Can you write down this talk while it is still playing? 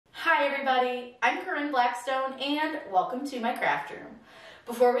everybody, I'm Corinne Blackstone and welcome to my craft room.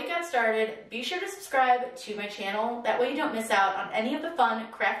 Before we get started, be sure to subscribe to my channel, that way you don't miss out on any of the fun,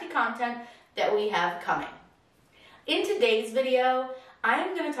 crafty content that we have coming. In today's video,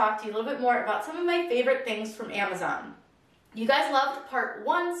 I'm going to talk to you a little bit more about some of my favorite things from Amazon. You guys loved part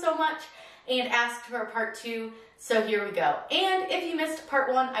 1 so much and asked for a part 2, so here we go. And if you missed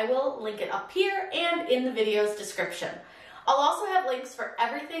part 1, I will link it up here and in the video's description. I'll also have links for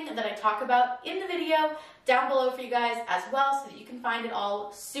everything that I talk about in the video down below for you guys as well, so that you can find it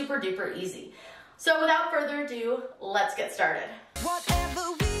all super duper easy. So without further ado, let's get started. Whatever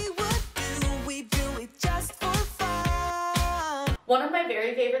we would do, we do it just for fun. One of my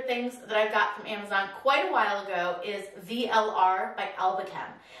very favorite things that I got from Amazon quite a while ago is VLR by Albachem.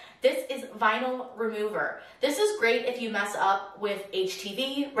 This is vinyl remover. This is great if you mess up with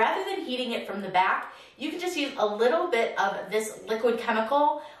HTV. Rather than heating it from the back, you can just use a little bit of this liquid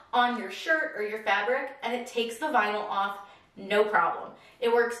chemical on your shirt or your fabric and it takes the vinyl off, no problem.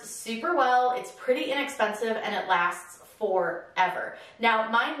 It works super well, it's pretty inexpensive, and it lasts forever. Now,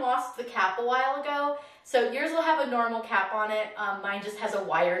 mine lost the cap a while ago, so yours will have a normal cap on it. Mine just has a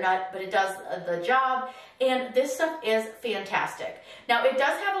wire nut, but it does the job, and this stuff is fantastic. Now, it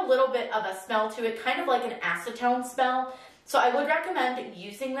does have a little bit of a smell to it, kind of like an acetone smell, so I would recommend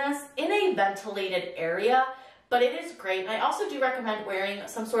using this in a ventilated area, but it is great. And I also do recommend wearing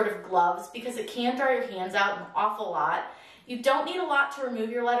some sort of gloves because it can dry your hands out an awful lot. You don't need a lot to remove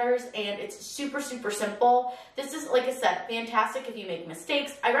your letters, and it's super, super simple. This is, like I said, fantastic if you make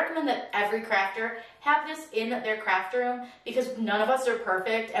mistakes. I recommend that every crafter have this in their craft room because none of us are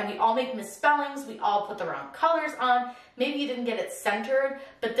perfect and we all make misspellings. We all put the wrong colors on. Maybe you didn't get it centered,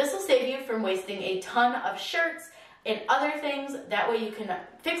 but this will save you from wasting a ton of shirts and other things. That way you can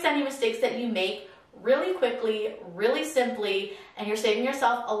fix any mistakes that you make really quickly, really simply, and you're saving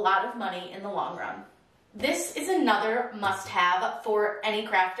yourself a lot of money in the long run. This is another must-have for any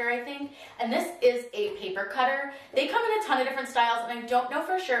crafter, I think, and this is a paper cutter. They come in a ton of different styles, and I don't know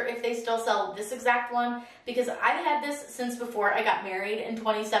for sure if they still sell this exact one because I've had this since before I got married in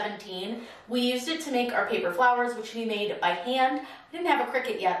 2017. We used it to make our paper flowers, which we made by hand. I didn't have a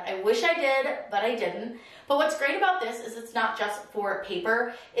Cricut yet. I wish I did, but I didn't. But what's great about this is it's not just for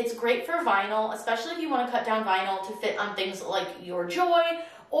paper. It's great for vinyl, especially if you want to cut down vinyl to fit on things like your Joy,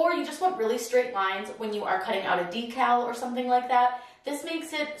 or you just want really straight lines when you are cutting out a decal or something like that. This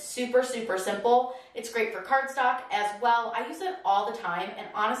makes it super, super simple. It's great for cardstock as well. I use it all the time, and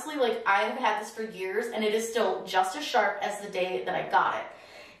honestly, like, I have had this for years and it is still just as sharp as the day that I got it.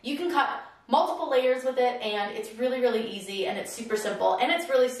 You can cut multiple layers with it, and it's really, really easy, and it's super simple, and it's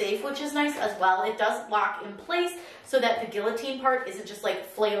really safe, which is nice as well. It does lock in place so that the guillotine part isn't just like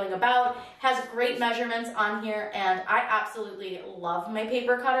flailing about. Has great measurements on here, and I absolutely love my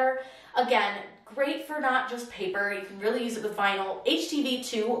paper cutter. Again, great for not just paper. You can really use it with vinyl. HTV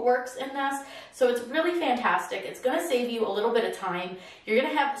too works in this, so it's really fantastic. It's gonna save you a little bit of time. You're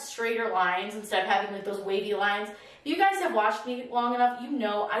gonna have straighter lines instead of having like those wavy lines. You guys have watched me long enough, you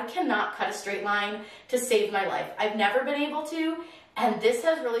know I cannot cut a straight line to save my life. I've never been able to, and this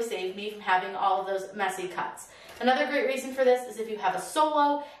has really saved me from having all of those messy cuts. Another great reason for this is if you have a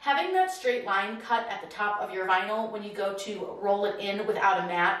solo, having that straight line cut at the top of your vinyl when you go to roll it in without a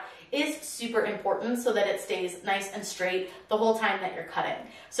mat is super important so that it stays nice and straight the whole time that you're cutting.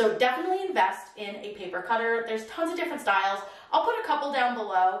 So definitely invest in a paper cutter. There's tons of different styles. I'll put a couple down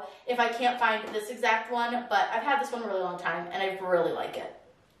below if I can't find this exact one, but I've had this one a really long time and I really like it.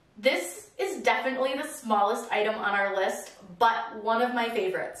 This is definitely the smallest item on our list, but one of my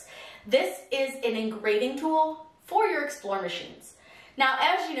favorites. This is an engraving tool for your Explore machines. Now,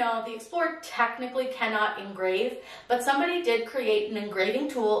 as you know, the Explorer technically cannot engrave, but somebody did create an engraving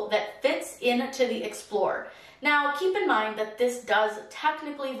tool that fits into the Explorer. Now, keep in mind that this does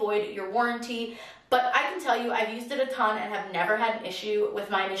technically void your warranty, but I can tell you I've used it a ton and have never had an issue with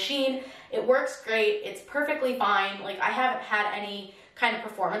my machine. It works great, it's perfectly fine. Like, I haven't had any kind of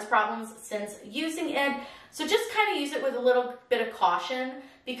performance problems since using it. So just kind of use it with a little bit of caution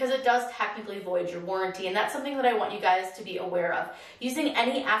because it does technically void your warranty, and that's something that I want you guys to be aware of. Using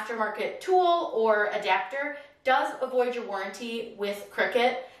any aftermarket tool or adapter does avoid your warranty with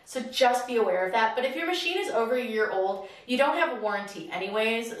Cricut, so just be aware of that. But if your machine is over a year old, you don't have a warranty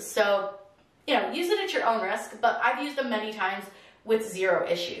anyways, so you know, use it at your own risk, but I've used them many times with zero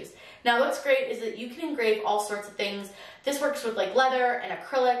issues. Now what's great is that you can engrave all sorts of things. This works with like leather and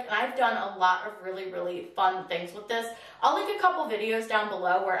acrylic, and I've done a lot of really, really fun things with this. I'll link a couple videos down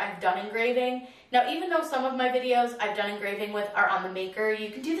below where I've done engraving. Now even though some of my videos I've done engraving with are on the Maker,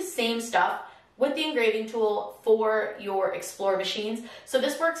 you can do the same stuff with the engraving tool for your Explore machines. So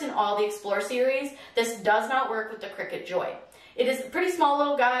this works in all the Explore series. This does not work with the Cricut Joy. It is a pretty small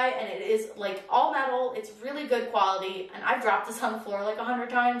little guy, and it is like all metal. It's really good quality, and I've dropped this on the floor like 100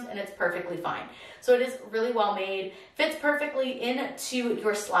 times, and it's perfectly fine. So it is really well made, fits perfectly into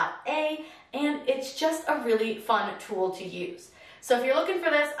your slot A, and it's just a really fun tool to use. So if you're looking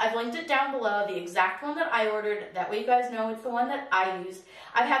for this, I've linked it down below, the exact one that I ordered. That way you guys know it's the one that I used.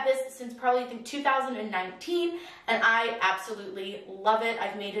 I've had this since probably, I think, 2019, and I absolutely love it.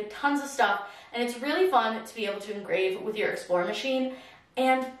 I've made tons of stuff, and it's really fun to be able to engrave with your Explore machine.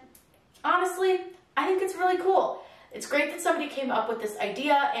 And honestly, I think it's really cool. It's great that somebody came up with this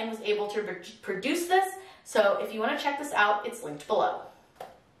idea and was able to produce this. So if you want to check this out, it's linked below.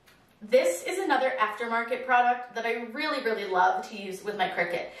 This is another aftermarket product that I really, really love to use with my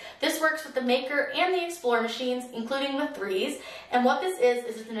Cricut. This works with the Maker and the Explore machines, including the 3s. And what this is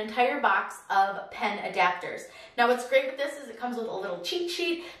it's an entire box of pen adapters. Now what's great with this is it comes with a little cheat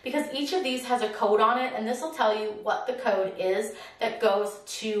sheet because each of these has a code on it, and this will tell you what the code is that goes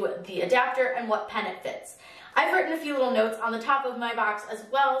to the adapter and what pen it fits. I've written a few little notes on the top of my box as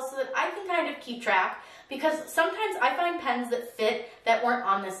well so that I can kind of keep track, because sometimes I find pens that fit that weren't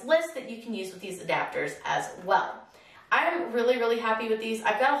on this list that you can use with these adapters as well. I'm really, really happy with these.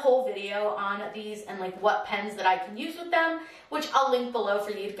 I've got a whole video on these and like what pens that I can use with them, which I'll link below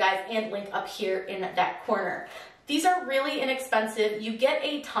for you guys and link up here in that corner. These are really inexpensive. You get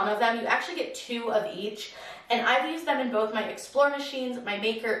a ton of them. You actually get 2 of each. And I've used them in both my Explore machines, my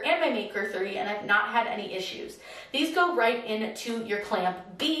Maker, and my Maker 3, and I've not had any issues. These go right into your clamp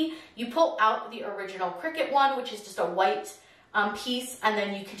B. You pull out the original Cricut one, which is just a white piece, and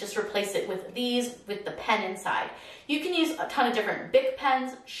then you can just replace it with these with the pen inside. You can use a ton of different Bic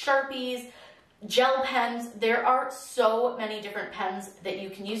pens, Sharpies, gel pens. There are so many different pens that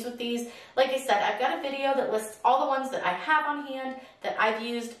you can use with these. Like I said, I've got a video that lists all the ones that I have on hand that I've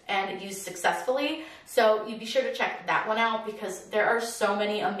used and used successfully. So you be sure to check that one out because there are so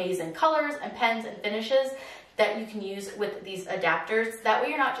many amazing colors and pens and finishes that you can use with these adapters. That way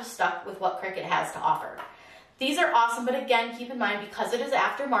you're not just stuck with what Cricut has to offer. These are awesome, but again, keep in mind, because it is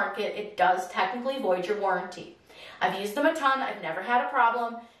aftermarket, it does technically void your warranty. I've used them a ton. I've never had a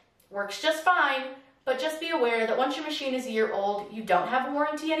problem. Works just fine, but just be aware that once your machine is a year old, you don't have a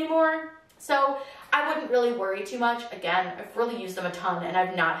warranty anymore. So I wouldn't really worry too much. Again, I've really used them a ton and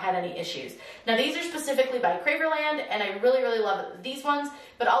I've not had any issues. Now these are specifically by Craverland and I really, really love these ones,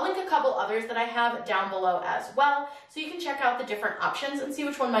 but I'll link a couple others that I have down below as well, so you can check out the different options and see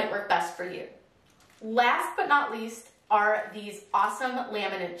which one might work best for you. Last but not least are these awesome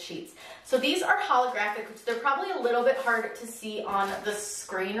laminate sheets. So these are holographic, which they're probably a little bit hard to see on the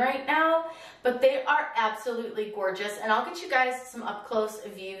screen right now, but they are absolutely gorgeous. And I'll get you guys some up close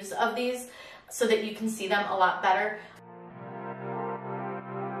views of these so that you can see them a lot better.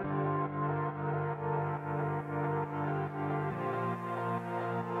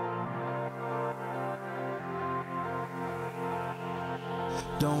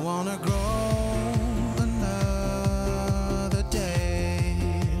 Don't wanna grow another day,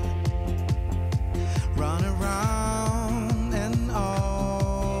 run around and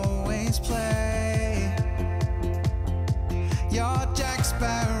always play. You're Jack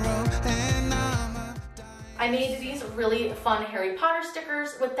Sparrow and I'm a I made these really fun Harry Potter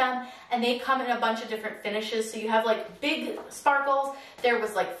stickers with them, and they come in a bunch of different finishes. So you have like big sparkles, there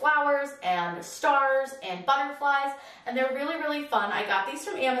was like flowers and stars and butterflies, and they're really, really fun. I got these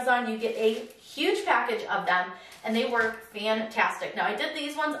from Amazon. You get a huge package of them, and they work fantastic. Now I did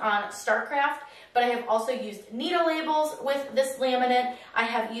these ones on StarCraft, but I have also used needle labels with this laminate. I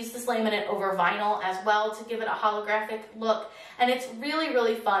have used this laminate over vinyl as well to give it a holographic look, and it's really,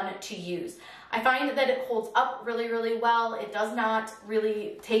 really fun to use. I find that it holds up really, really well. It does not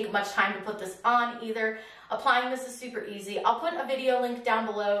really take much time to put this on either. Applying this is super easy. I'll put a video link down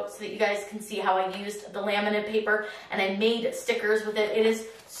below so that you guys can see how I used the laminate paper and I made stickers with it. It is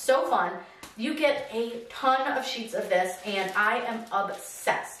so fun. You get a ton of sheets of this and I am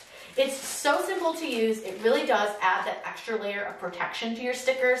obsessed. It's so simple to use. It really does add that extra layer of protection to your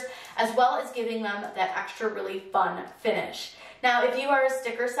stickers, as well as giving them that extra really fun finish. Now, if you are a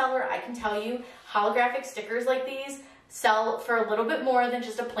sticker seller, I can tell you holographic stickers like these sell for a little bit more than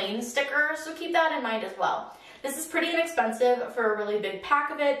just a plain sticker, so keep that in mind as well. This is pretty inexpensive for a really big pack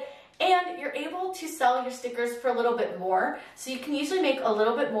of it, and you're able to sell your stickers for a little bit more, so you can usually make a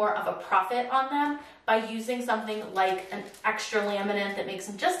little bit more of a profit on them by using something like an extra laminate that makes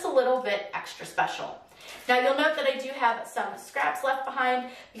them just a little bit extra special. Now you'll note that I do have some scraps left behind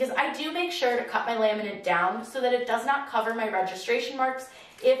because I do make sure to cut my laminate down so that it does not cover my registration marks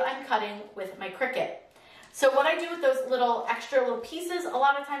if I'm cutting with my Cricut. So what I do with those extra little pieces, a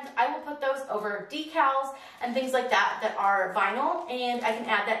lot of times I will put those over decals and things like that that are vinyl, and I can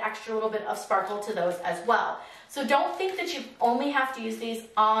add that extra little bit of sparkle to those as well. So don't think that you only have to use these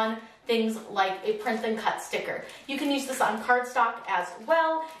on things like a print and cut sticker. You can use this on cardstock as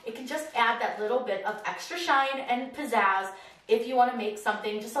well. It can just add that little bit of extra shine and pizzazz if you want to make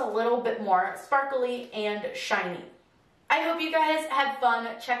something just a little bit more sparkly and shiny. I hope you guys had fun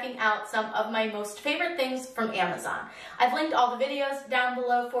checking out some of my most favorite things from Amazon. I've linked all the videos down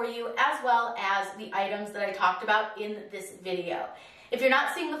below for you, as well as the items that I talked about in this video. If you're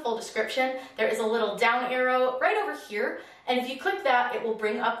not seeing the full description, there is a little down arrow right over here, and if you click that, it will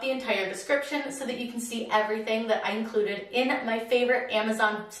bring up the entire description so that you can see everything that I included in my favorite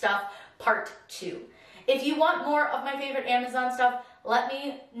Amazon stuff part 2. If you want more of my favorite Amazon stuff, let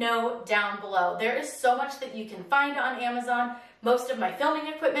me know down below. There is so much that you can find on Amazon. Most of my filming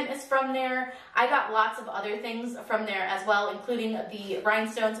equipment is from there. I got lots of other things from there as well, including the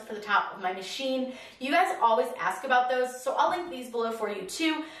rhinestones for the top of my machine. You guys always ask about those, so I'll link these below for you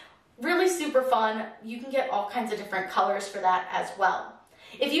too. Really super fun. You can get all kinds of different colors for that as well.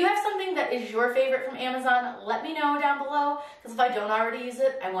 If you have something that is your favorite from Amazon, let me know down below, because if I don't already use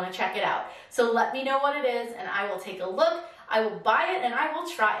it, I want to check it out. So let me know what it is, and I will take a look, I will buy it, and I will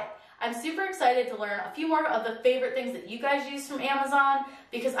try it. I'm super excited to learn a few more of the favorite things that you guys use from Amazon,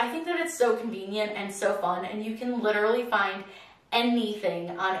 because I think that it's so convenient and so fun, and you can literally find anything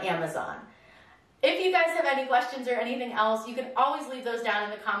on Amazon. If you guys have any questions or anything else, you can always leave those down in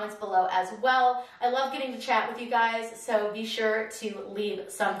the comments below as well. I love getting to chat with you guys, so be sure to leave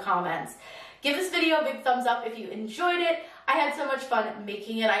some comments. Give this video a big thumbs up if you enjoyed it. I had so much fun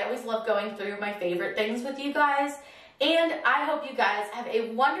making it. I always love going through my favorite things with you guys. And I hope you guys have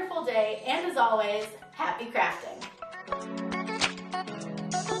a wonderful day, and as always, happy crafting.